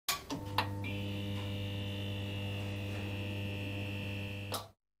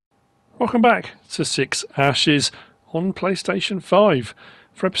Welcome back to 6 Ashes on PlayStation 5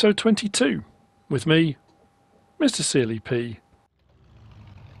 for episode 22 with me, MrSealyp.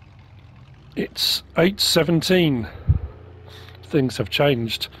 It's 8:17. Things have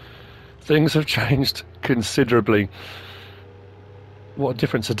changed. Things have changed considerably. What a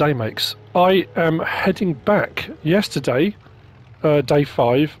difference a day makes. I am heading back. Yesterday, day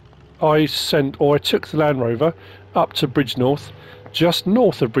 5, I took the Land Rover up to Bridgenorth. Just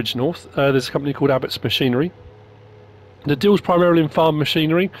north of Bridgenorth, there's a company called Abbott's Machinery. The deal's primarily in farm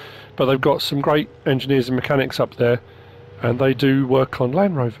machinery, but they've got some great engineers and mechanics up there, and they do work on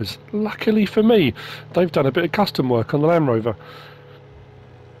Land Rovers. Luckily for me, they've done a bit of custom work on the Land Rover.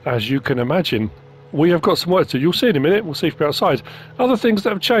 As you can imagine, we have got some work to do. You'll see in a minute. We'll see if we're outside. Other things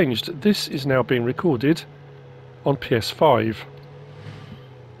that have changed. This is now being recorded on PS5.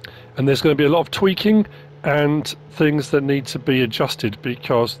 And there's going to be a lot of tweaking and things that need to be adjusted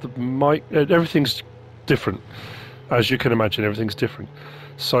because the mic, everything's different. As you can imagine, everything's different.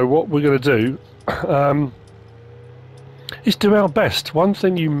 So what we're going to do is do our best. One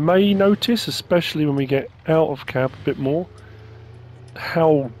thing you may notice, especially when we get out of cab a bit more,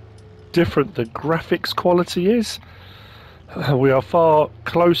 how different the graphics quality is. We are far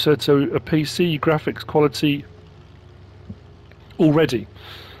closer to a PC graphics quality already.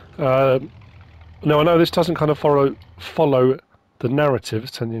 Now I know this doesn't kind of follow the narrative.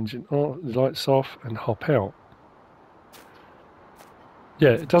 Let's turn the engine on, the lights off, and hop out.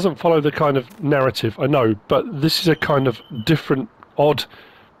 Yeah, it doesn't follow the kind of narrative, I know, but this is a kind of different, odd.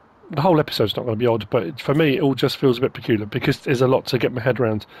 The whole episode's not going to be odd, but for me it all just feels a bit peculiar because there's a lot to get my head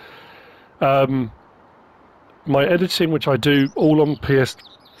around. My editing, which I do all on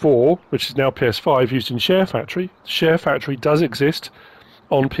PS4, which is now PS5, used in Share Factory. Share Factory does exist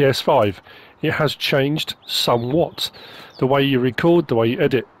on PS5. It has changed somewhat. The way you record, the way you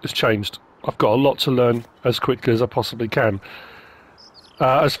edit has changed. I've got a lot to learn as quickly as I possibly can.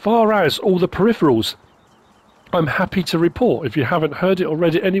 As far as all the peripherals, I'm happy to report, if you haven't heard it or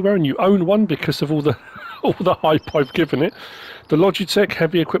read it anywhere and you own one because of all the hype I've given it, the Logitech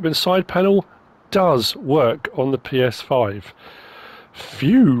heavy equipment side panel does work on the PS5.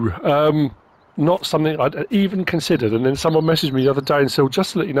 Phew. Not something I'd even considered, and then someone messaged me the other day and said, well,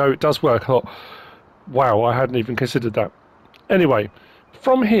 just to let you know it does work. I thought, wow, I hadn't even considered that. Anyway,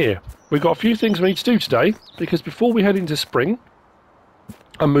 from here we've got a few things we need to do today, because before we head into spring,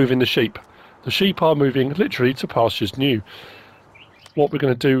 I'm moving the sheep. The sheep are moving literally to pastures new. What we're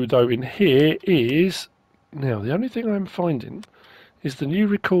going to do though in here is, now the only thing I'm finding is the new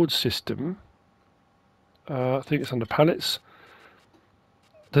record system. I think it's under pallets.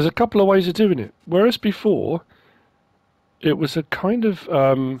 There's a couple of ways of doing it. Whereas before, it was a kind of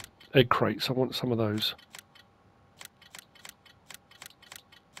egg crates. I want some of those.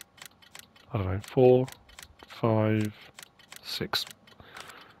 I don't know, 4, 5, 6.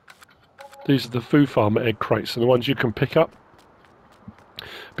 These are the Food Farmer egg crates, and the ones you can pick up.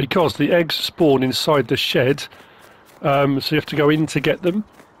 Because the eggs spawn inside the shed, so you have to go in to get them.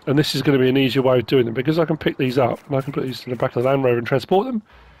 And this is going to be an easier way of doing them, because I can pick these up and I can put these in the back of the Land Rover and transport them.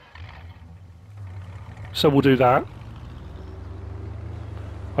 So we'll do that.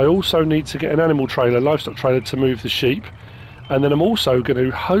 I also need to get an animal trailer, livestock trailer, to move the sheep. And then I'm also going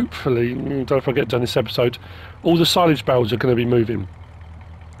to hopefully, don't know if I get done this episode, all the silage bales are going to be moving.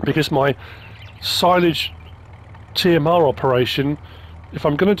 Because my silage TMR operation, if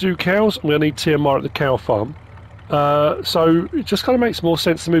I'm going to do cows, I'm going to need TMR at the cow farm. So it just kind of makes more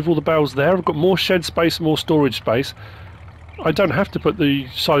sense to move all the bales there. I've got more shed space, more storage space. I don't have to put the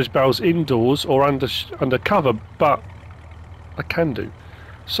silage bales indoors or under cover, but I can do.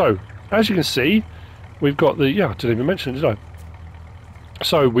 So, as you can see, we've got the, I didn't even mention it, did I?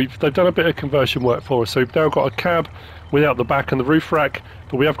 So they've done a bit of conversion work for us. So we've now got a cab without the back and the roof rack,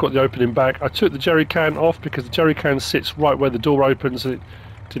 but we have got the opening back. I took the jerry can off because the jerry can sits right where the door opens, and it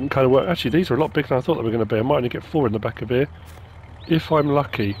didn't kind of work. Actually, these are a lot bigger than I thought they were going to be. I might only get 4 in the back of here, if I'm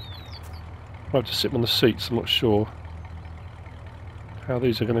lucky. I might have to sit on the seats. I'm not sure how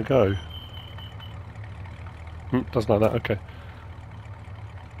these are going to go. Doesn't like that. Okay.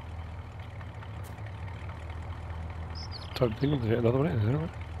 Don't think I'm going to get another one in, is that right?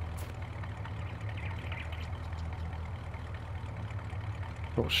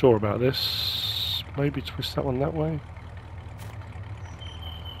 Not sure about this. Maybe twist that one that way.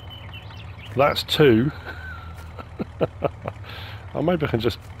 That's 2. Oh, maybe I can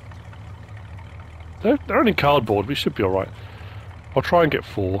just... They're only cardboard, we should be alright. I'll try and get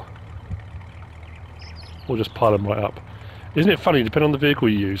 4. Or just pile them right up. Isn't it funny, depending on the vehicle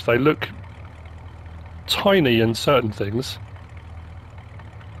you use, they look tiny in certain things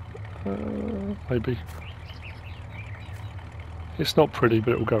Maybe. It's not pretty,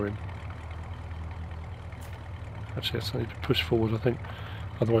 but it will go in. Actually, it's need to push forward, I think.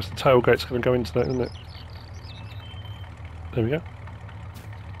 Otherwise the tailgate's going to go into that, isn't it? There we go.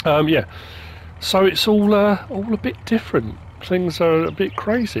 Yeah. So it's all a bit different. Things are a bit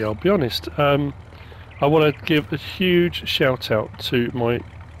crazy, I'll be honest. I want to give a huge shout out to my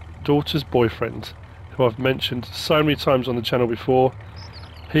daughter's boyfriend, who I've mentioned so many times on the channel before.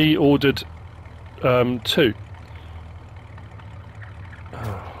 He ordered 2.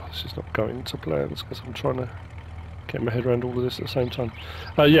 Oh, this is not going to plans because I'm trying to get my head around all of this at the same time.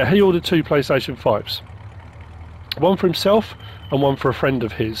 Yeah, he ordered 2 PlayStation 5s. One for himself and one for a friend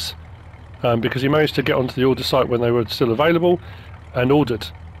of his. Because he managed to get onto the order site when they were still available and ordered,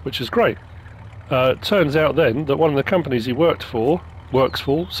 which is great. Turns out then that one of the companies he works for,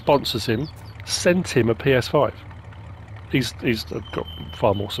 sponsors him, sent him a PS5. He's got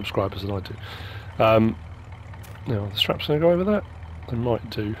far more subscribers than I do. Now, the straps going to go over that? They might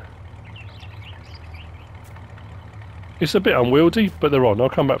do. It's a bit unwieldy, but they're on. I'll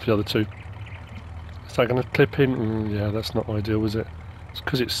come back for the other 2. Is that going to clip in? Yeah, that's not ideal, is it? It's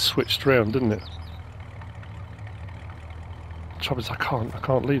because it's switched around, didn't it? The trouble is I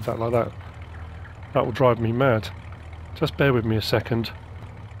can't leave that like that. That will drive me mad. Just bear with me a second.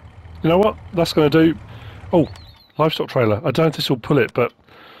 You know what? That's going to do. Oh, livestock trailer. I don't know if this will pull it, but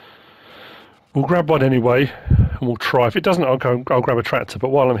we'll grab one anyway, and we'll try. If it doesn't, I'll grab a tractor. But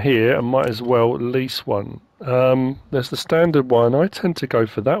while I'm here, I might as well lease one. There's the standard one. I tend to go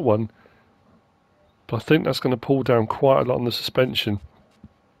for that one, but I think that's going to pull down quite a lot on the suspension.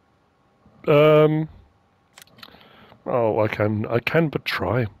 Oh, I can but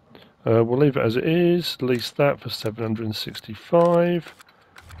try. We'll leave it as it is. Lease that for 765.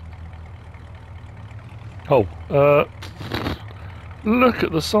 Oh, look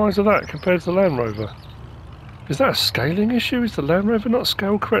at the size of that compared to the Land Rover. Is that a scaling issue? Is the Land Rover not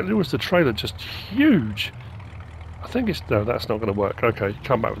scaled correctly, or is the trailer just huge? I think it's... no, that's not going to work. Okay,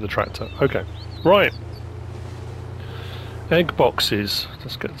 come back with the tractor. Okay, right. Egg boxes.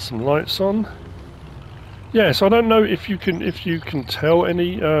 Let's get some lights on. Yeah, so I don't know if you can tell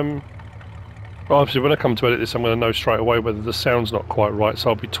any. Well, obviously, when I come to edit this, I'm going to know straight away whether the sound's not quite right, so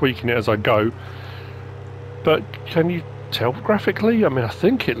I'll be tweaking it as I go. But can you tell graphically? I mean, I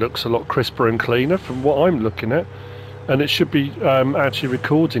think it looks a lot crisper and cleaner from what I'm looking at, and it should be actually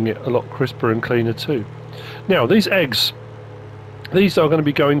recording it a lot crisper and cleaner too. Now, these eggs. These are going to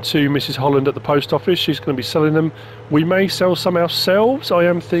be going to Mrs. Holland at the post office. She's going to be selling them. We may sell some ourselves. I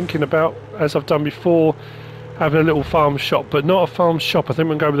am thinking about, as I've done before, having a little farm shop, but not a farm shop. I think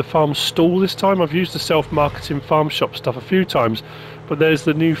we're going to go with a farm stall this time. I've used the self-marketing farm shop stuff a few times, but there's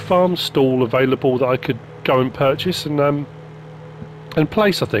the new farm stall available that I could go and purchase and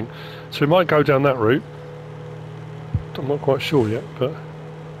place, I think. So we might go down that route. I'm not quite sure yet, but...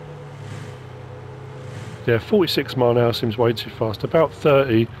 yeah, 46 mile an hour seems way too fast. About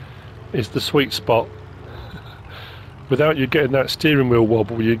 30 is the sweet spot without you getting that steering wheel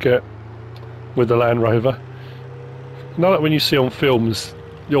wobble you get with the Land Rover. Not like when you see on films,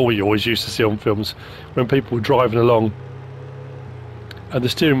 you always used to see on films, when people were driving along and the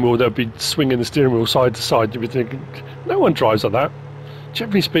steering wheel, they'll be swinging the steering wheel side to side. You'll be thinking, no one drives like that.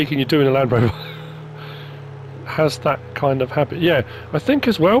 Generally speaking, you're doing a Land Rover. Has that kind of habit. Yeah, I think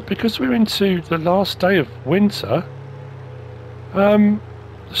as well, because we're into the last day of winter, the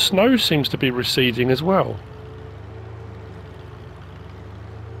snow seems to be receding as well.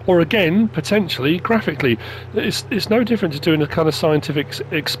 Or again, potentially, graphically, it's no different to doing a kind of scientific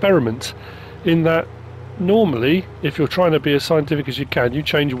experiment, in that normally, if you're trying to be as scientific as you can, you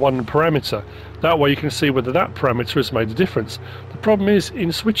change one parameter. That way you can see whether that parameter has made a difference. The problem is,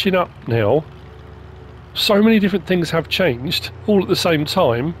 in switching up now, so many different things have changed all at the same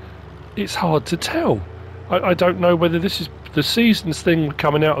time, it's hard to tell. I don't know whether this is the seasons thing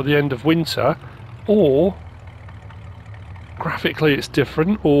coming out at the end of winter, or graphically it's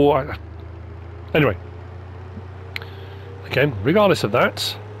different, or... anyway. Again, regardless of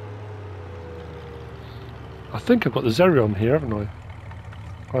that, I think I've got the Zerion here, haven't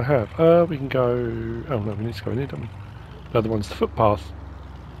I? I have. We can go... oh no, we need to go in here, don't we? The other one's the footpath.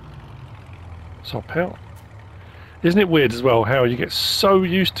 Hop out. Isn't it weird as well how you get so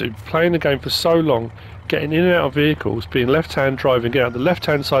used to playing the game for so long, getting in and out of vehicles, being left-hand driving, get out the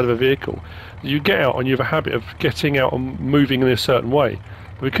left-hand side of a vehicle, you get out and you have a habit of getting out and moving in a certain way.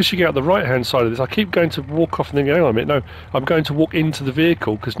 But because you get out the right-hand side of this, I keep going to walk off and thinking, hang on a minute, no, I'm going to walk into the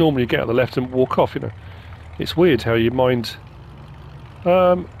vehicle, because normally you get out the left and walk off, you know. It's weird how your mind...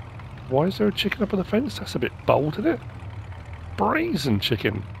 why is there a chicken up on the fence? That's a bit bold, isn't it? Brazen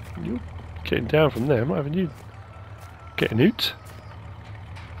chicken. You're getting down from there. I'm not having you getting out.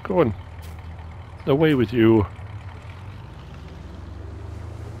 Go on. Away with you.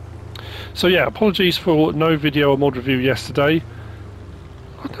 So yeah, apologies for no video or mod review yesterday.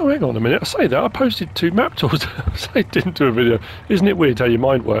 Oh, no, hang on a minute. I say that. I posted 2 map tours. I say I didn't do a video. Isn't it weird how your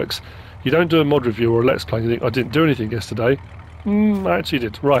mind works? You don't do a mod review or a let's play and you think, I didn't do anything yesterday. I actually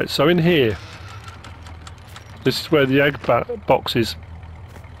did. Right, so in here, this is where the egg boxes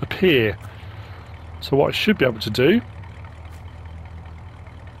appear. So what I should be able to do,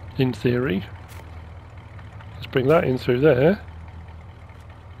 in theory, is bring that in through there.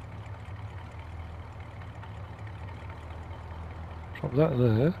 Drop that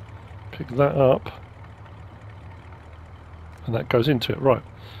there, pick that up, and that goes into it. Right,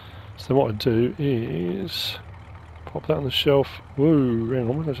 so what I do is pop that on the shelf. Whoa, hang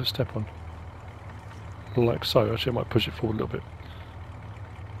on, what did I just step on? Like so. Actually I might push it forward a little bit.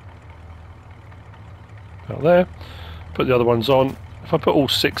 About there. Put the other ones on. If I put all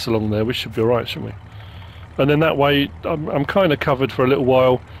 6 along there, we should be alright, shouldn't we? And then that way I'm kind of covered for a little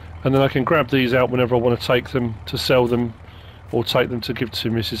while, and then I can grab these out whenever I want to take them to sell them, or take them to give to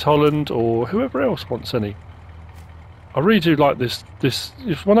Mrs. Holland or whoever else wants any. I really do like this.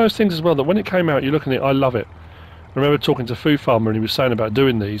 It's one of those things as well that when it came out, you look at it, I love it. I remember talking to Foo Farmer and he was saying about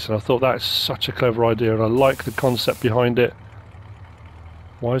doing these, and I thought that's such a clever idea, and I like the concept behind it.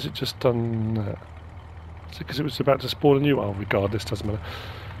 Why has it just done that? Is it because it was about to spawn a new one? Oh, regardless, doesn't matter.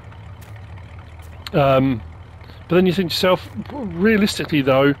 But then you think to yourself, realistically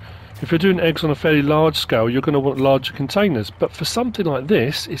though, if you're doing eggs on a fairly large scale, you're going to want larger containers. But for something like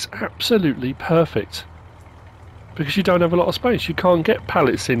this, it's absolutely perfect. Because you don't have a lot of space. You can't get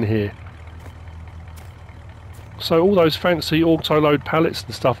pallets in here. So all those fancy auto-load pallets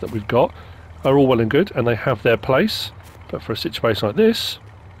and stuff that we've got are all well and good, and they have their place. But for a situation like this,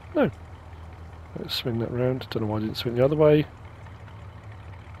 no. Let's swing that round. Don't know why I didn't swing the other way.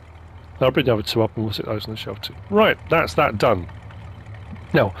 I'll bring the other 2 up and we'll sit those on the shelf too. Right, that's that done.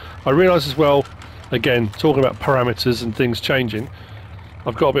 Now, I realise as well, again, talking about parameters and things changing,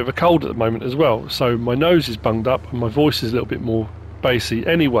 I've got a bit of a cold at the moment as well, so my nose is bunged up and my voice is a little bit more bassy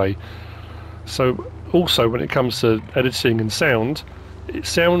anyway. So also when it comes to editing and sound, it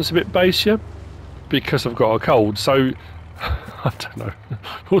sounds a bit bassier because I've got a cold, so I don't know.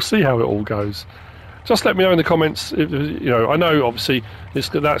 We'll see how it all goes. Just let me know in the comments. If, you know, I know obviously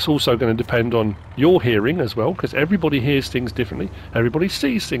that's also going to depend on your hearing as well, because everybody hears things differently, everybody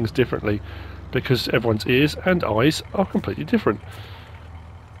sees things differently, because everyone's ears and eyes are completely different.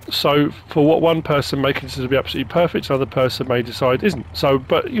 So for what one person may consider to be absolutely perfect, another person may decide isn't. So,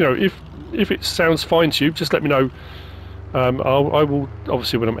 but you know, if it sounds fine to you, just let me know. I will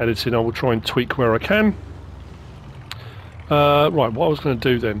obviously, when I'm editing, I will try and tweak where I can. Right, what I was going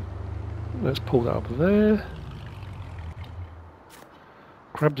to do then, let's pull that up there.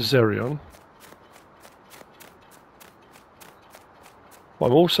 Grab the Xerion. What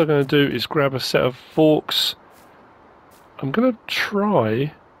I'm also going to do is grab a set of forks. I'm going to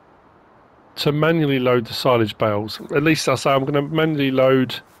try to manually load the silage bales. At least I'll say I'm going to manually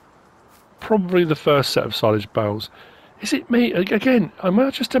load probably the first set of silage bales. Is it me? Again, am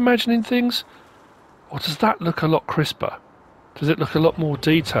I just imagining things? Or does that look a lot crisper? Does it look a lot more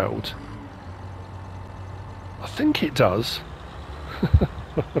detailed? I think it does.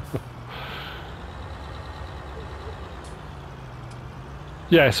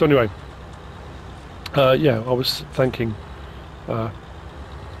 Yeah, so anyway. Yeah, I was thanking Mr.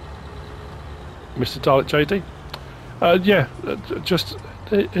 Dalek JD. Yeah, just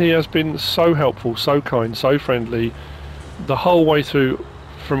he has been so helpful, so kind, so friendly the whole way through.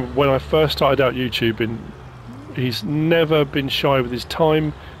 From when I first started out YouTubing, he's never been shy with his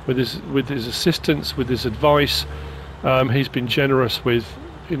time, with his assistance, with his advice. He's been generous with,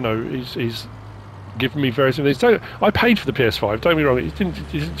 you know, he's given me various things. I paid for the PS5, don't be wrong. He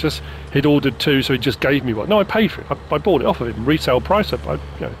didn't just, he'd ordered 2 so he just gave me one. No, I paid for it. I bought it off of him, retail price. You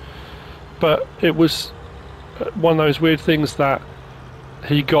know. But it was one of those weird things that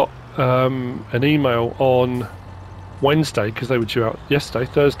he got an email on Wednesday, because they were due out yesterday,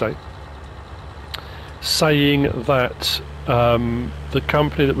 Thursday, saying that the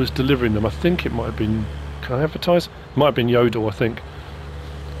company that was delivering them, I think it might have been, can I advertise? It might have been Yodel, I think,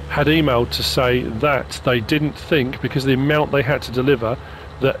 had emailed to say that they didn't think, because of the amount they had to deliver,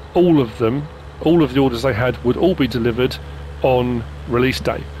 that all of the orders they had would all be delivered on release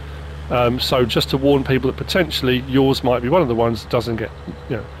day. So just to warn people that potentially yours might be one of the ones that doesn't get,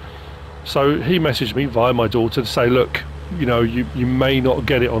 you know. So he messaged me via my daughter to say, look, you know, you may not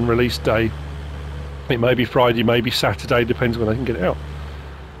get it on release day. It may be Friday, maybe Saturday, depends when they can get it out.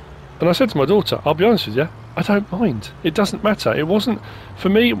 And I said to my daughter, I'll be honest with you, I don't mind. It doesn't matter. It wasn't, for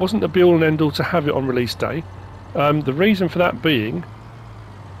me, it wasn't the be-all and end-all to have it on release day. The reason for that being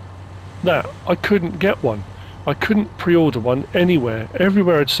that I couldn't get one. I couldn't pre-order one anywhere.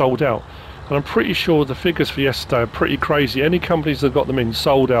 Everywhere had sold out. And I'm pretty sure the figures for yesterday are pretty crazy. Any companies that got them in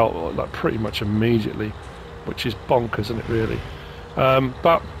sold out like pretty much immediately, which is bonkers, isn't it, really?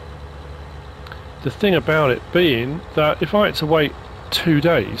 But the thing about it being that if I had to wait 2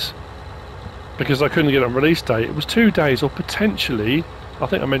 days because I couldn't get it on release day, it was 2 days, or potentially, I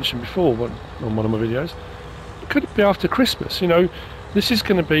think I mentioned before on one of my videos, it could be after Christmas. You know, this is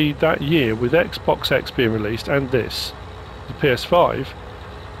going to be that year with Xbox X being released and this, the PS5.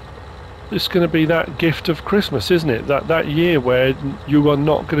 It's going to be that gift of Christmas, isn't it? That year where you are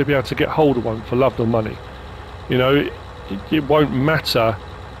not going to be able to get hold of one for love nor money. You know, it won't matter.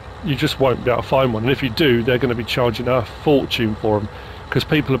 You just won't be able to find one. And if you do, they're going to be charging a fortune for them because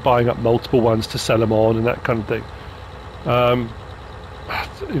people are buying up multiple ones to sell them on and that kind of thing.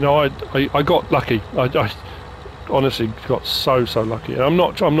 You know, I got lucky. I honestly got so lucky. And I'm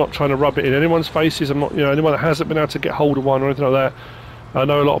not trying to rub it in anyone's faces. I'm not, you know, anyone that hasn't been able to get hold of one or anything like that. I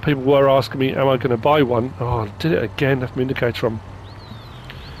know a lot of people were asking me, am I going to buy one? Oh, I did it again, left my indicator on.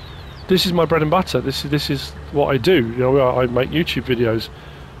 This is my bread and butter. This is what I do. You know, I make YouTube videos.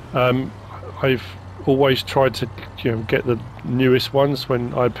 I've always tried to, you know, get the newest ones.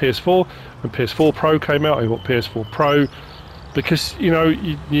 When I had PS4, when PS4 Pro came out, I got PS4 Pro because, you know,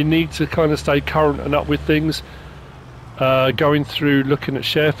 you need to kind of stay current and up with things. Going through looking at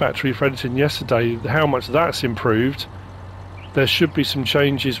Share Factory for editing yesterday, how much that's improved. There should be some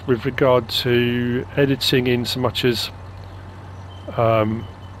changes with regard to editing in so much as I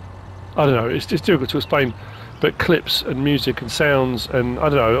don't know, it's difficult to explain, but clips and music and sounds and I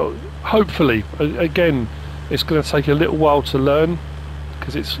don't know, hopefully, again, it's going to take a little while to learn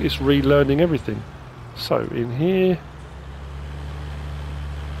because it's relearning everything. So in here,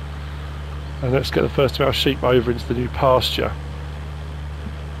 and let's get the first of our sheep over into the new pasture.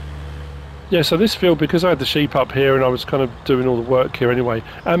 Yeah, so this field, because I had the sheep up here and I was kind of doing all the work here anyway,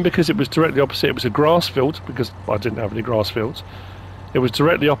 and because it was directly opposite, it was a grass field, because I didn't have any grass fields. It was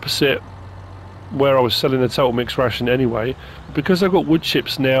directly opposite where I was selling the total mixed ration anyway. Because I've got wood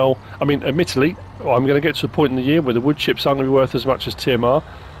chips now, I mean, admittedly, I'm going to get to a point in the year where the wood chips aren't going to be worth as much as TMR,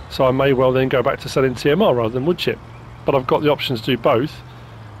 so I may well then go back to selling TMR rather than wood chip. But I've got the options to do both,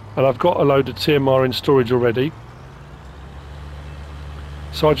 and I've got a load of TMR in storage already.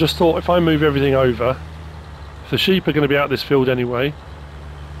 So I just thought if I move everything over, if the sheep are going to be out this field anyway, it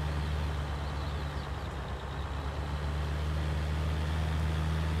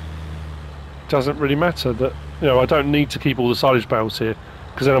doesn't really matter that, you know, I don't need to keep all the silage bales here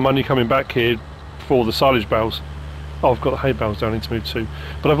because then I'm only coming back here for the silage bales. Oh, I've got the hay bales down, I need to move too.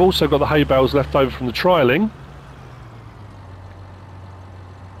 But I've also got the hay bales left over from the trialling.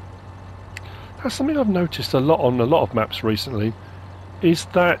 That's something I've noticed a lot on a lot of maps recently, is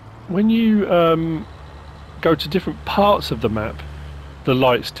that when you go to different parts of the map, the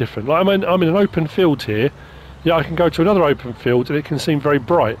light's different. Like I'm in an open field here, yeah, I can go to another open field and it can seem very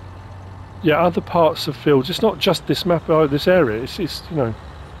bright. Yeah, other parts of fields, it's not just this map or this area, it's you know,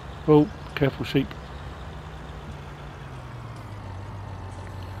 well, careful sheep.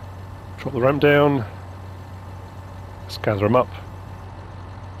 Drop the ramp down, let's gather them up.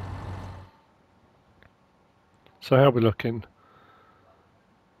 So how are we looking?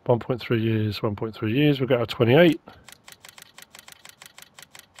 1.3 years, 1.3 years, we'll get our 28.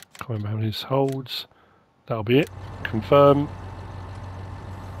 Comment how many holds. That'll be it. Confirm.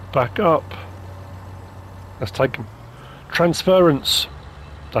 Back up. Let's take them. Transference.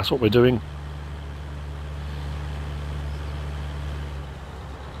 That's what we're doing.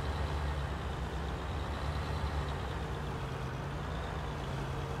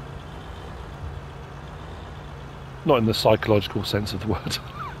 Not in the psychological sense of the word.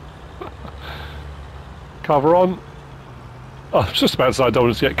 Cover on. Oh, I was just about to say I don't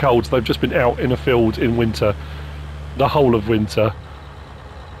want to get cold. They've just been out in a field in winter, the whole of winter.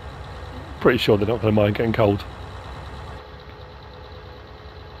 Pretty sure they're not going to mind getting cold.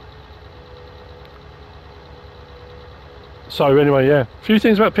 So anyway, yeah, a few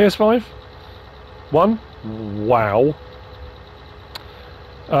things about PS5. One, wow.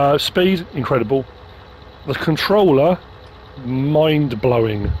 Speed, incredible. The controller,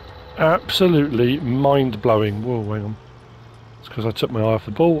 mind-blowing. Absolutely mind-blowing. Whoa, hang on. It's because I took my eye off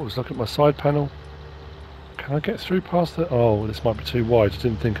the ball. I was looking at my side panel. Can I get through past that? Oh, this might be too wide. I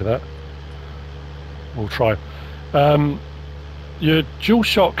didn't think of that. We'll try. Your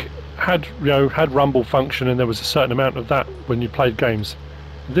DualShock had rumble function, and there was a certain amount of that when you played games.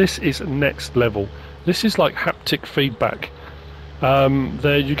 This is next level. This is like haptic feedback.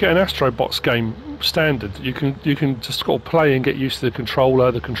 There you get an Astrobots game standard. You can just sort of play and get used to the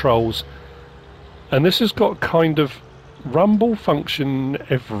controller, the controls, and this has got kind of rumble function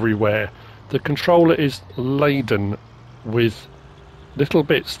everywhere. The controller is laden with little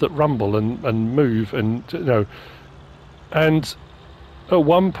bits that rumble and move, and and at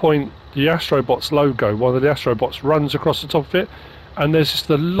one point the Astrobots logo, one of the Astrobots, runs across the top of it, and there's just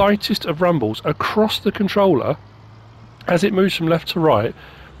the lightest of rumbles across the controller as it moves from left to right,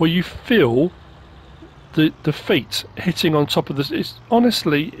 where you feel the feet hitting on top of this. It's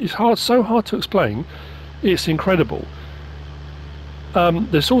honestly, it's so hard to explain. It's incredible.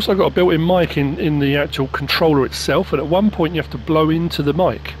 There's also got a built-in mic in the actual controller itself, and at one point you have to blow into the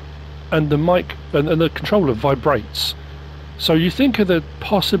mic, and the mic and the controller vibrates. So you think of the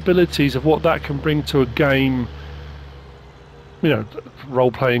possibilities of what that can bring to a game.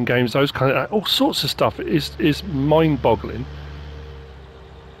 Role-playing games, those kind of all sorts of stuff is mind-boggling.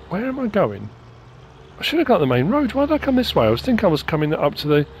 Where am I going? I should have got the main road. Why did I come this way? I was thinking I was coming up to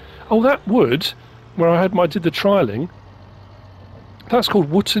the that wood where I did the trialing. That's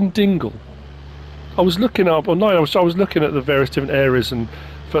called Wootton Dingle. I was looking up online. I was looking at the various different areas, and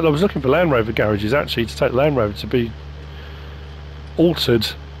I was looking for Land Rover garages actually to take the Land Rover to be altered.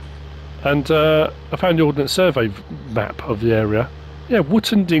 And I found the Ordnance Survey map of the area. Yeah,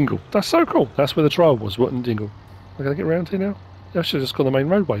 Wootton Dingle. That's so cool. That's where the trial was, Wootton Dingle. Am I going to get around here now? Yeah, I should have just gone the main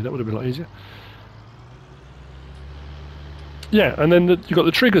roadway. That would have been a lot easier. Yeah, and then you've got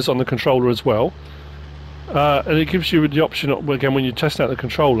the triggers on the controller as well. And it gives you the option, again, when you test out the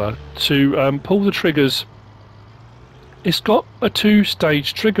controller, to pull the triggers. It's got a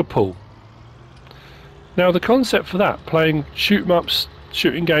 2-stage trigger pull. Now, the concept for that, playing shoot-em-ups,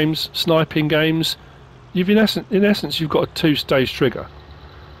 shooting games, sniping games, you've in essence you've got a 2-stage trigger.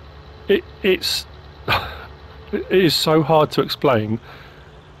 It is so hard to explain.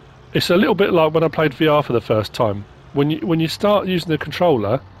 It's a little bit like when I played VR for the first time. When you start using the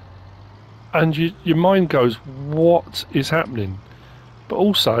controller, and your mind goes, what is happening? But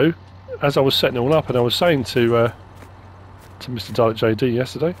also, as I was setting it all up, and I was saying to Mr. Dalek JD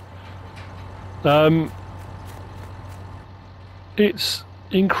yesterday, it's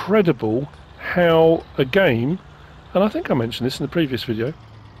incredible how a game, and I think I mentioned this in the previous video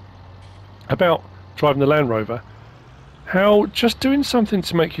about driving the Land Rover, how just doing something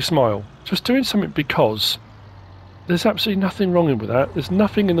to make you smile, just doing something because there's absolutely nothing wrong with that. There's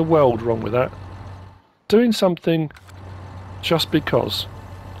nothing in the world wrong with that. Doing something just because.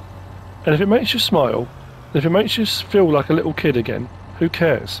 And if it makes you smile, if it makes you feel like a little kid again, who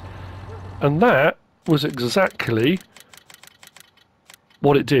cares? And that was exactly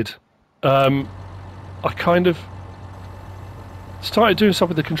what it did. I kind of started doing stuff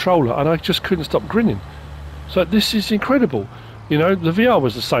with the controller, and I just couldn't stop grinning. So this is incredible. The VR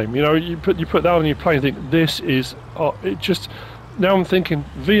was the same. You put that on and you play and think, this is now I'm thinking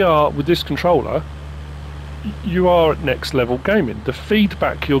VR with this controller, you are at next level gaming. The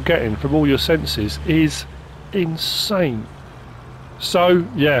feedback you're getting from all your senses is insane. So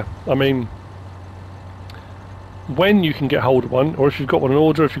yeah, I mean, when you can get hold of one, or if you've got one in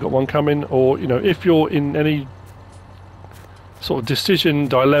order, if you've got one coming, or if you're in any sort of decision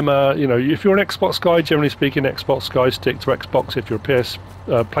dilemma, if you're an Xbox guy, generally speaking, Xbox guys stick to Xbox. If you're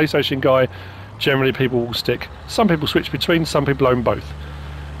a PlayStation guy, generally people will stick. Some people switch between, some people own both.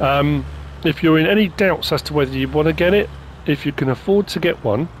 If you're in any doubts as to whether you want to get it, if you can afford to get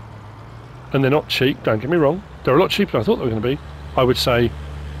one, and they're not cheap, don't get me wrong, they're a lot cheaper than I thought they were going to be, I would say,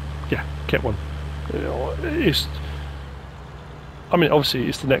 yeah, get one. Obviously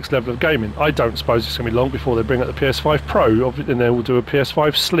it's the next level of gaming. I don't suppose it's going to be long before they bring out the PS5 Pro, and they will do a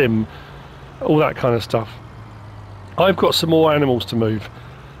PS5 Slim, all that kind of stuff. I've got some more animals to move,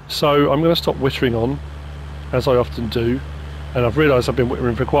 so I'm going to stop whittering on, as I often do, and I've realised I've been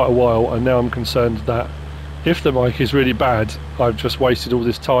whittering for quite a while, and now I'm concerned that if the mic is really bad, I've just wasted all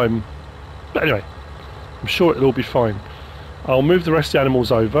this time. But anyway, I'm sure it'll all be fine. I'll move the rest of the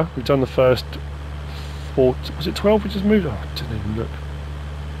animals over. We've done the first 4, was it 12 we just moved? Oh, I didn't even look.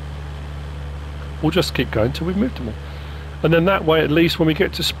 We'll just keep going until we've moved them all. And then that way, at least when we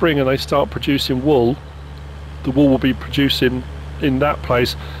get to spring and they start producing wool, the wool will be producing in that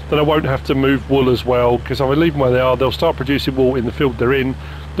place. Then I won't have to move wool as well, because if I leave them where they are, they'll start producing wool in the field they're in.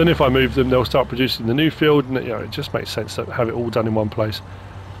 Then if I move them, they'll start producing the new field, and it just makes sense to have it all done in one place.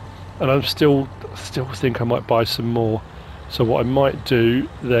 And I'm still think I might buy some more. So what I might do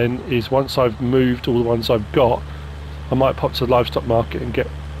then is, once I've moved all the ones I've got, I might pop to the livestock market and get,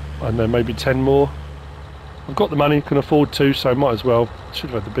 I don't know, maybe 10 more. I've got the money, can afford to, so might as well. Should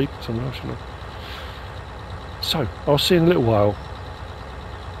have had the beacon somewhere else, shouldn't I? So, I'll see you in a little while.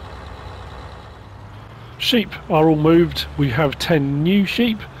 Sheep are all moved. We have 10 new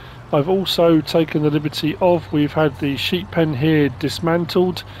sheep. I've also taken the liberty of, we've had the sheep pen here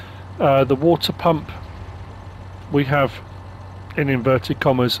dismantled. The water pump we have, in inverted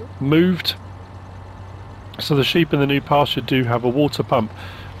commas, moved. So the sheep in the new pasture do have a water pump.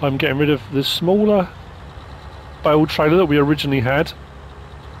 I'm getting rid of the smaller bale trailer that we originally had.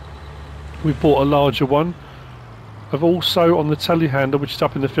 We bought a larger one. I've also, on the telehandler, which is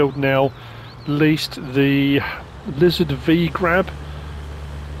up in the field now, leased the Lizard V Grab,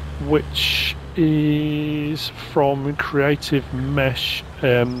 which is from Creative Mesh.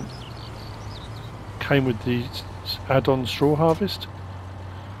 Came with the add-on straw harvest.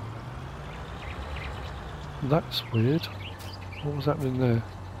 That's weird. What was happening there?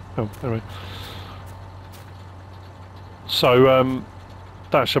 Oh, anyway. So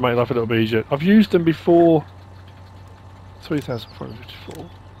that should make life a little bit easier. I've used them before. 3,454.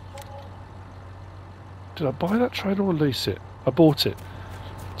 Did I buy that trailer or lease it? I bought it.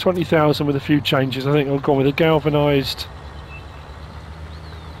 20,000 with a few changes. I think I've gone with a galvanised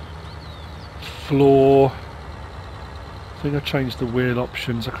floor. I think I changed the wheel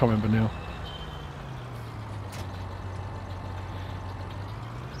options. I can't remember now.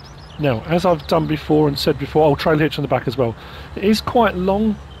 Now, as I've done before and said before, I'll trailer hitch on the back as well. It is quite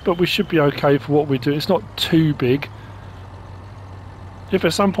long, but we should be okay for what we do. It's not too big. If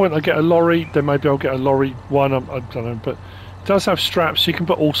at some point I get a lorry, then maybe I'll get a lorry one. I don't know, but it does have straps. So you can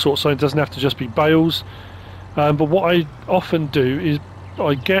put all sorts on. It doesn't have to just be bales. But what I often do is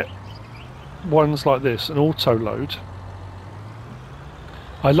I get ones like this, an auto load.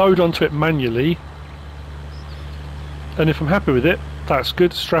 I load onto it manually, and if I'm happy with it, that's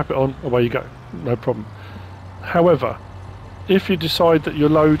good. Strap it on, away you go, no problem. However, if you decide that your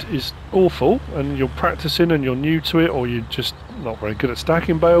load is awful and you're practicing and you're new to it, or you're just not very good at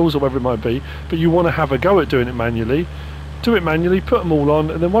stacking bales or whatever it might be, but you want to have a go at doing it manually, do it manually, put them all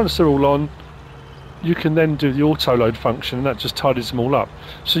on, and then once they're all on, you can then do the auto load function, and that just tidies them all up.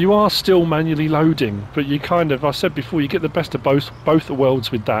 So you are still manually loading, but you kind of, I said before, you get the best of both the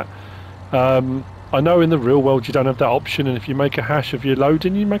worlds with that. I know in the real world you don't have that option, and if you make a hash of your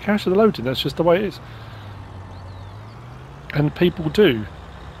loading, you make a hash of the loading. That's just the way it is. And people do.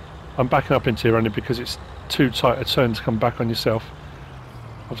 I'm backing up into here only because it's too tight a turn to come back on yourself.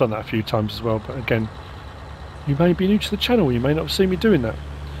 I've done that a few times as well, but again, you may be new to the channel, you may not have seen me doing that.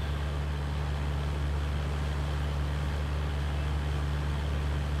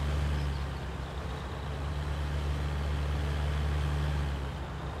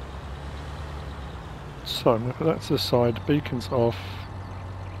 So I'm going to put that to the side, beacons off,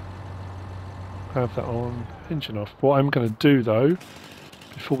 have that on, engine off. What I'm going to do though,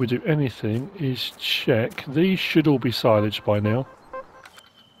 before we do anything, is check. These should all be silage by now.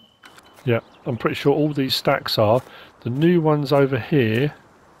 Yeah, I'm pretty sure all these stacks are. The new ones over here,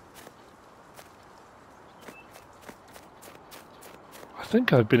 I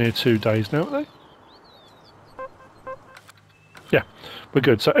think I've been here 2 days now, haven't they? Yeah, we're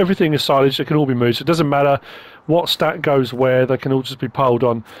good. So everything is silage. It can all be moved. So it doesn't matter what stack goes where. They can all just be piled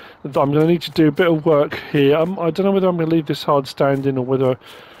on. I'm going to need to do a bit of work here. I don't know whether I'm going to leave this hard standing or whether...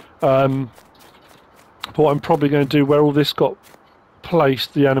 what I'm probably going to do, where all this got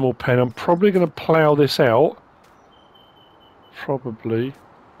placed, the animal pen, I'm probably going to plough this out. Probably.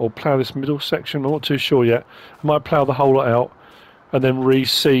 Or plough this middle section. I'm not too sure yet. I might plough the whole lot out and then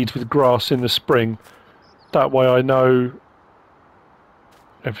reseed with grass in the spring. That way I know...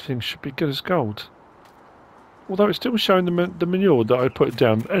 everything should be good as gold. Although it's still showing the manure that I put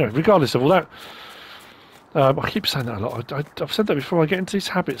down. Anyway, regardless of all that, I keep saying that a lot. I've said that before. I get into these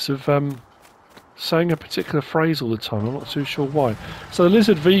habits of saying a particular phrase all the time. I'm not too sure why. So the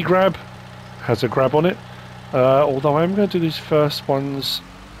Lizard V Grab has a grab on it. Although I am going to do these first ones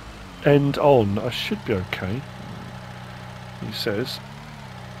end on. I should be okay. He says.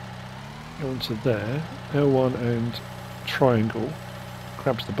 Go into there. L1 and triangle.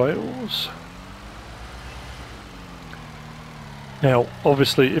 Grabs the bales. Now,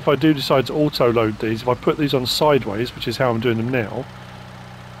 obviously, if I do decide to auto-load these, if I put these on sideways, which is how I'm doing them now,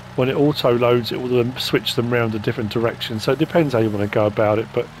 when it auto-loads, it will then switch them around a different direction. So it depends how you want to go about it.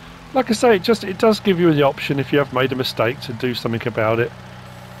 But like I say, it does give you the option, if you have made a mistake, to do something about it.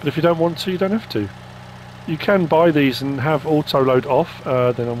 But if you don't want to, you don't have to. You can buy these and have auto-load off.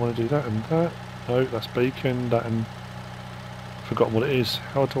 Then I want to do that and that. No, that's beacon, that and... forgotten what it is.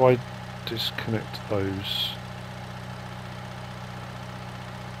 How do I disconnect those?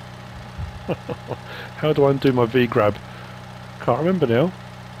 How do I undo my V grab? Can't remember now.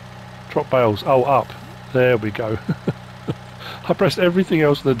 Drop bales. Oh, up. There we go. I pressed everything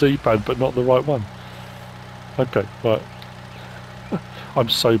else on the D-pad, but not the right one. Okay, right. I'm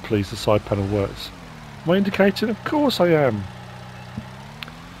so pleased the side panel works. Am I indicating? Of course I am.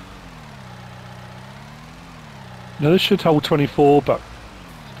 Now this should hold 24, but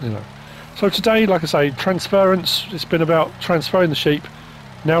you know. So today, like I say, transference. It's been about transferring the sheep,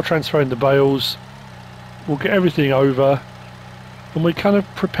 now transferring the bales. We'll get everything over, and we're kind of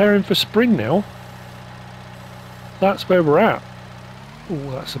preparing for spring now. That's where we're at.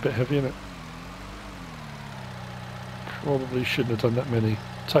 Oh, that's a bit heavy, isn't it? Probably shouldn't have done that many.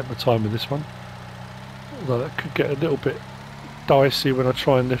 Take my time with this one. Although that could get a little bit dicey when I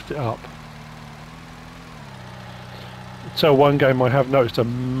try and lift it up. So one game I have noticed a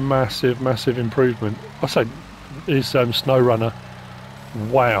massive improvement. I say is SnowRunner.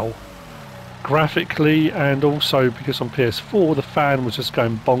 Wow. Graphically, and also because on PS4 the fan was just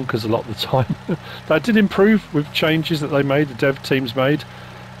going bonkers a lot of the time. That did improve with changes that they made, the dev teams made,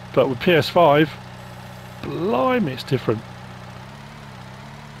 but with PS5, blimey, it's different.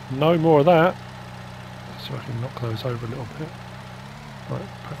 No more of that. So I can knock those over a little bit. Right,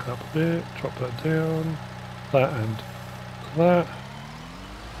 back up a bit, drop that down, that and that.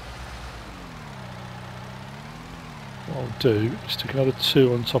 What I'll do is stick another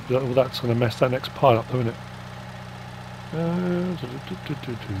 2 on top of that. Well, that's going to mess that next pile up, though, isn't it?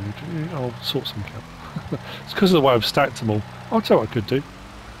 I'll sort something out. It's because of the way I've stacked them all. I'll tell you what I could do.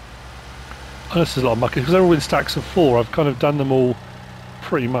 Oh, this is a lot of muck, because they're all in stacks of 4. I've kind of done them all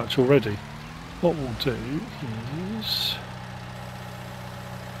pretty much already. What we'll do is...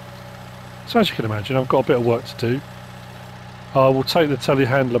 So as you can imagine, I've got a bit of work to do. I will take the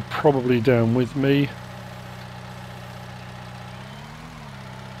telehandler probably down with me.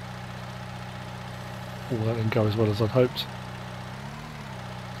 Oh, that didn't go as well as I'd hoped.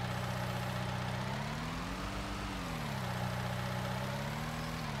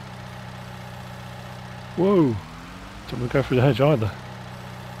 Whoa! Don't want to go through the hedge either.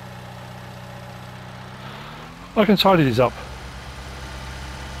 I can tidy these up.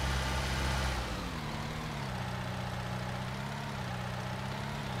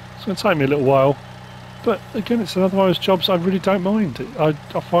 It's going to take me a little while, but again, it's another one of those jobs I really don't mind. I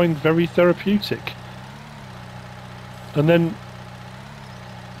find very therapeutic. And then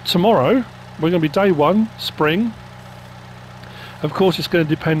tomorrow we're going to be day 1, spring. Of course, it's going to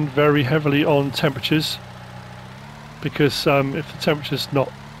depend very heavily on temperatures, because if the temperature's not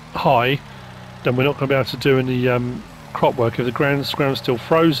high, then we're not going to be able to do any crop work if the ground's still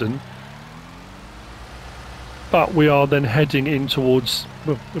frozen. But we are then heading in towards,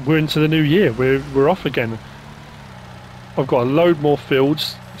 well, we're into the new year. We're off again. I've got a load more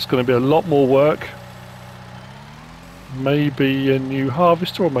fields. It's going to be a lot more work. Maybe a new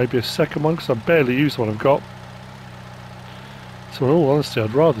harvester, or maybe a second one, because I barely use the one I've got. So in all honesty,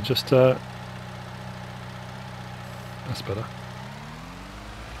 I'd rather just that's better.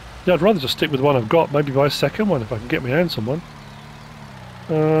 Yeah, I'd rather just stick with the one I've got, maybe buy a second one if I can get my hands on one.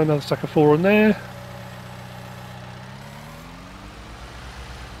 Another stack of 4 on there.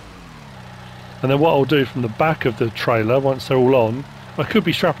 And then what I'll do from the back of the trailer, once they're all on, I could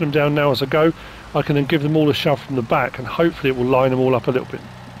be strapping them down now as I go. I can then give them all a shove from the back, and hopefully it will line them all up a little bit.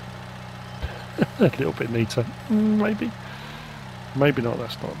 A little bit neater. Maybe. Maybe not,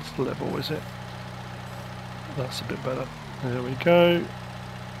 that's not the level, is it? That's a bit better. There we go.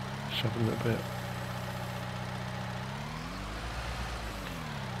 Shove a little bit.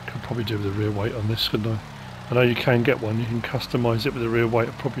 Could probably do with a rear weight on this, couldn't I? I know you can get one, you can customise it with a rear weight.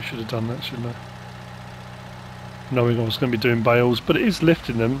 I probably should have done that, shouldn't I? Knowing I was going to be doing bales, but it is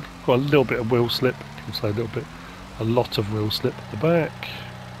lifting them. Got a little bit of wheel slip, you can say a little bit, a lot of wheel slip at the back.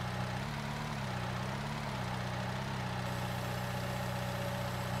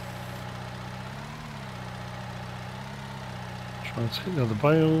 Try to hit the other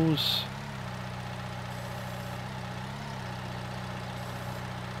bales.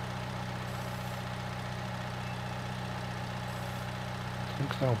 I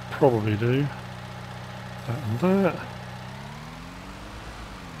think that'll probably do. That and that.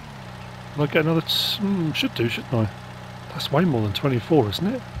 Will I get another? Should do, shouldn't I? That's way more than 24, isn't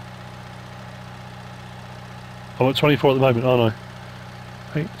it? I'm at 24 at the moment, aren't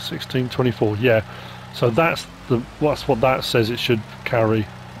I? 8, 16, 24. Yeah. So that's what that says it should carry.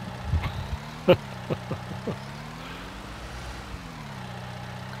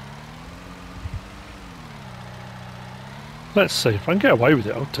 Let's see if I can get away with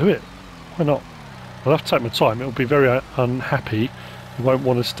it. I'll do it. Why not? I'll have to take my time. It'll be very unhappy You won't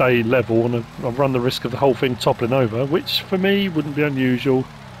want to stay level, and I'll run the risk of the whole thing toppling over, which for me wouldn't be unusual.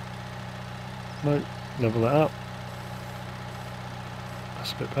 No, level that up.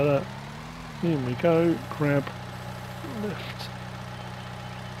 That's a bit better. Here we go, grab, lift.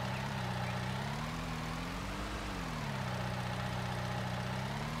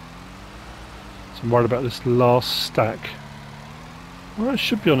 So I'm worried about this last stack. Well, it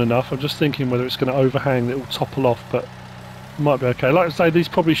should be on enough. I'm just thinking whether it's going to overhang that it will topple off, but it might be okay. Like I say, these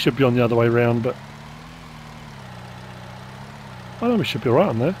probably should be on the other way round, but I know we should be alright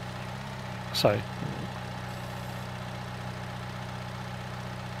on there. I say.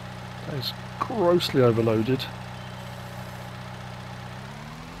 That is grossly overloaded.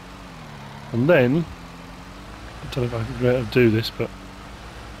 And then, I don't know if I can be able to do this, but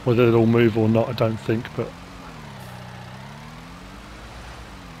whether it'll move or not, I don't think, but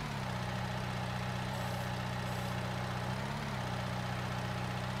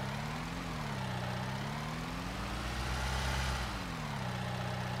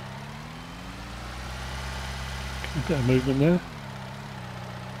a bit of movement there.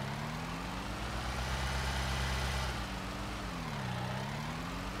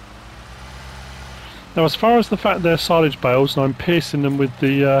 Now, as far as the fact they're silage bales and I'm piercing them with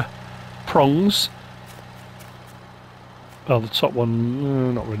the prongs, oh, the top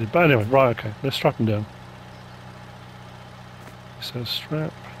one, not really, but anyway, right, okay, let's strap them down. It says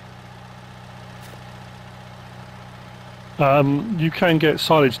strap. You can get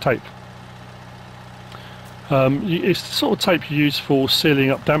silage tape. It's the sort of tape you use for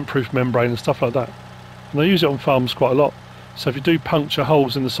sealing up damp-proof membrane and stuff like that. And they use it on farms quite a lot. So if you do puncture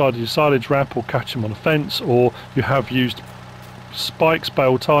holes in the side of your silage wrap or catch them on a fence, or you have used spikes,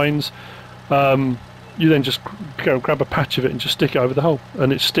 bale tines, you then just go grab a patch of it and just stick it over the hole,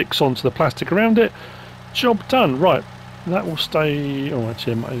 and it sticks onto the plastic around it. Job done. Right, that will stay. Oh,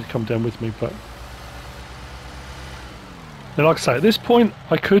 actually, it might come down with me, but now, like I say, at this point,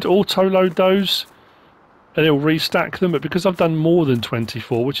 I could auto-load those and it'll restack them, but because I've done more than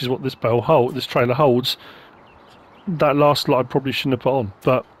 24, which is what this this trailer holds, that last lot I probably shouldn't have put on,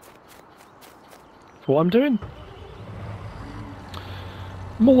 but for what I'm doing,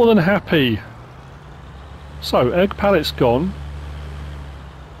 more than happy. So, egg pallet's gone.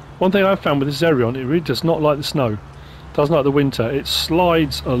 One thing I've found with this Zerion, it really does not like the snow. It doesn't like the winter. It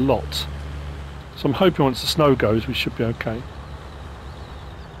slides a lot. So I'm hoping once the snow goes, we should be okay.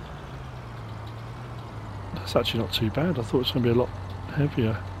 That's actually not too bad. I thought it was going to be a lot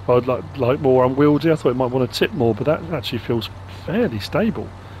heavier. I'd like more unwieldy. I thought it might want to tip more, but that actually feels fairly stable.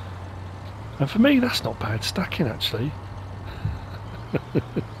 And for me, that's not bad stacking, actually.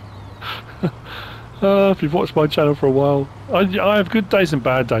 If you've watched my channel for a while, I have good days and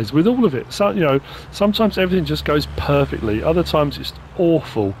bad days with all of it. So, you know, sometimes everything just goes perfectly. Other times it's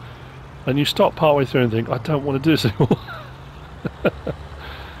awful, and you stop partway through and think, I don't want to do this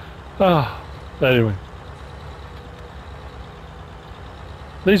anymore. Anyway.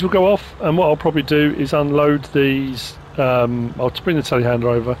 These will go off, and what I'll probably do is unload these. I'll bring the telehandler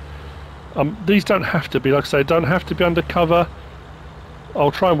over. These don't have to be, like I say, don't have to be undercover.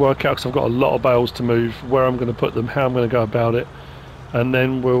 I'll try and work out, because I've got a lot of bales to move, where I'm going to put them, how I'm going to go about it, and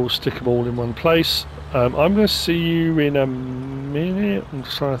then we'll stick them all in one place. I'm going to see you in a minute. I'm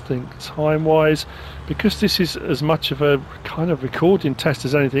just trying to think time-wise, because this is as much of a kind of recording test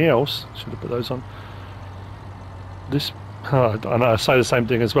as anything else. Should have put those on. This. I know I say the same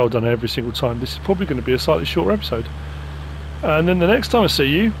thing as well, done every single time. This is probably going to be a slightly shorter episode. And then the next time I see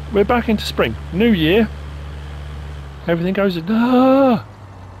you, we're back into spring. New year. Everything goes in. No!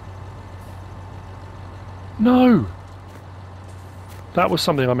 That was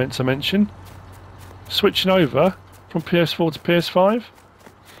something I meant to mention. Switching over from PS4 to PS5.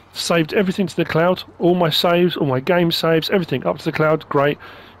 Saved everything to the cloud. All my saves, all my game saves, everything up to the cloud. Great.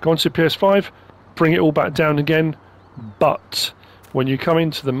 Go on to PS5. Bring it all back down again. But when you come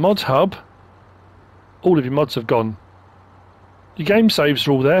into the mod hub, all of your mods have gone. Your game saves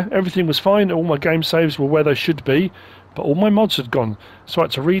are all there. Everything was fine. All my game saves were where they should be, but all my mods had gone. So I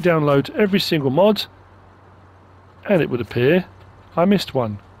had to re-download every single mod, and it would appear I missed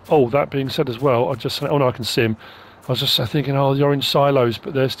one. Oh, that being said as well, oh no, I can see him. I was just thinking, oh, the orange silos,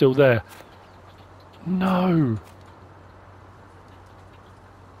 but they're still there. No.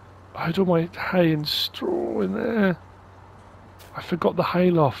 I had all my hay and straw in there. I forgot the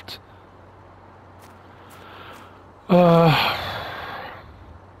hay loft. Because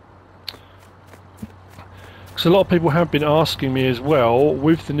a lot of people have been asking me as well,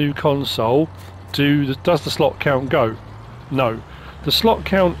 with the new console, does the slot count go? No. The slot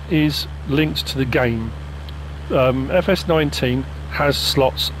count is linked to the game. FS19 has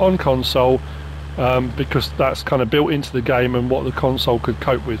slots on console, because that's kind of built into the game and what the console could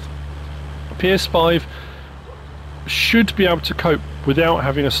cope with. PS5 should be able to cope without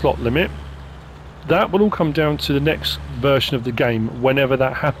having a slot limit. That will all come down to the next version of the game, whenever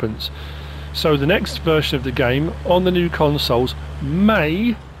that happens. So the next version of the game on the new consoles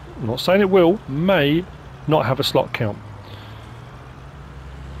may, I'm not saying it will, may not have a slot count.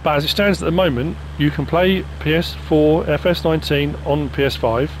 But as it stands at the moment, you can play PS4 FS19 on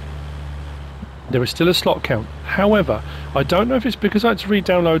PS5. There is still a slot count. However, I don't know if it's because I had to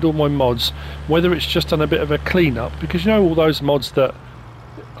re-download all my mods, whether it's just done a bit of a clean-up, because you know all those mods that...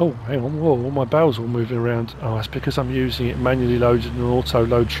 Oh, hang on, whoa, all my bales all moving around. Oh, that's because I'm using it manually loaded in an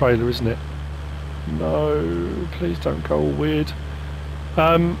auto-load trailer, isn't it? No, please don't go all weird.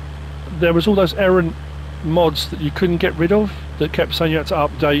 There was all those errant mods that you couldn't get rid of, that kept saying you had to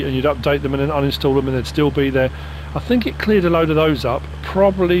update, and you'd update them and then uninstall them and they'd still be there. I think it cleared a load of those up.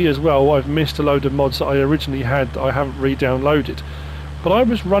 Probably as well I've missed a load of mods that I originally had that I haven't re-downloaded. But I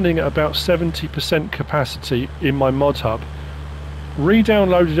was running at about 70% capacity in my mod hub,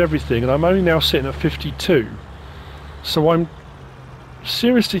 re-downloaded everything, and I'm only now sitting at 52. So I'm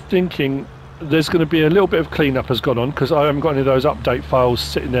seriously thinking there's going to be a little bit of cleanup has gone on, because I haven't got any of those update files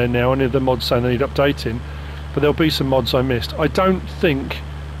sitting there now, any of the mods saying they need updating, but there'll be some mods I missed. I don't think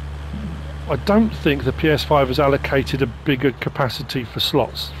the PS5 has allocated a bigger capacity for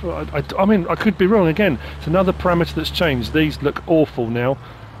slots. I mean, I could be wrong again. It's another parameter that's changed. These look awful now.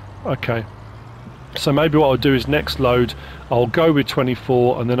 Okay, so maybe what I'll do is next load I'll go with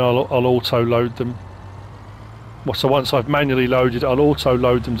 24 and then I'll auto load them. Well, so once I've manually loaded, I'll auto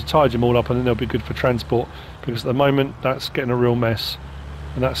load them to tidy them all up, and then they'll be good for transport, because at the moment that's getting a real mess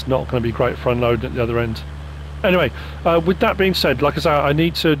and that's not going to be great for unloading at the other end. Anyway, with that being said, like I say, I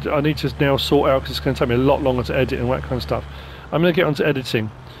need to now sort out, because it's going to take me a lot longer to edit and all that kind of stuff. I'm going to get onto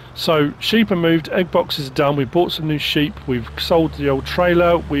editing. So sheep are moved, egg boxes are done, we've bought some new sheep, we've sold the old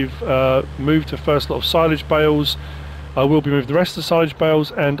trailer, we've moved the first lot of silage bales. I will be moving the rest of the silage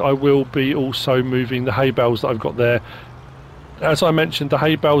bales, and I will be also moving the hay bales that I've got there. As I mentioned, the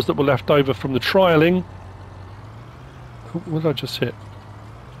hay bales that were left over from the trialling. What did I just hit?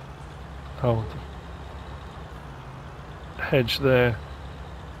 Oh, hedge there.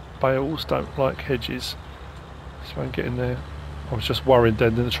 Bales don't like hedges, so I can get in there. I was just worried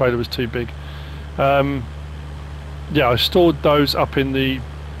then that the trailer was too big. Yeah, I stored those up in the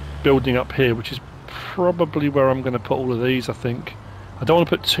building up here, which is probably where I'm going to put all of these. I think I don't want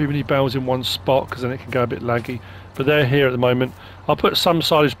to put too many bales in one spot, because then it can go a bit laggy, but they're here at the moment. I'll put some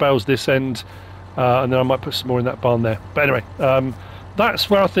silage bales this end, and then I might put some more in that barn there. But anyway, that's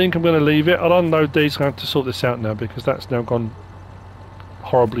where I think I'm going to leave it. I'll unload these. I have to sort this out now, because that's now gone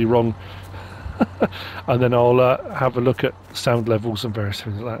horribly wrong. And then I'll have a look at sound levels and various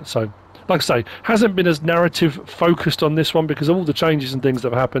things like that. So, like I say, hasn't been as narrative focused on this one because of all the changes and things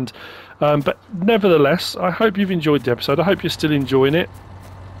that have happened. But nevertheless, I hope you've enjoyed the episode. I hope you're still enjoying it.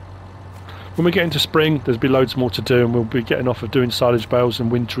 When we get into spring, there'll be loads more to do, and we'll be getting off of doing silage bales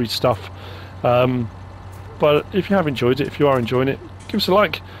and wintry stuff. But if you have enjoyed it, if you are enjoying it, give us a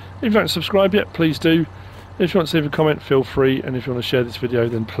like. If you don't subscribe yet, please do. If you want to leave a comment, feel free. And if you want to share this video,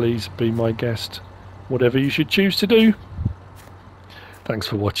 then please be my guest. Whatever you should choose to do. Thanks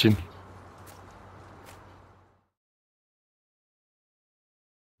for watching.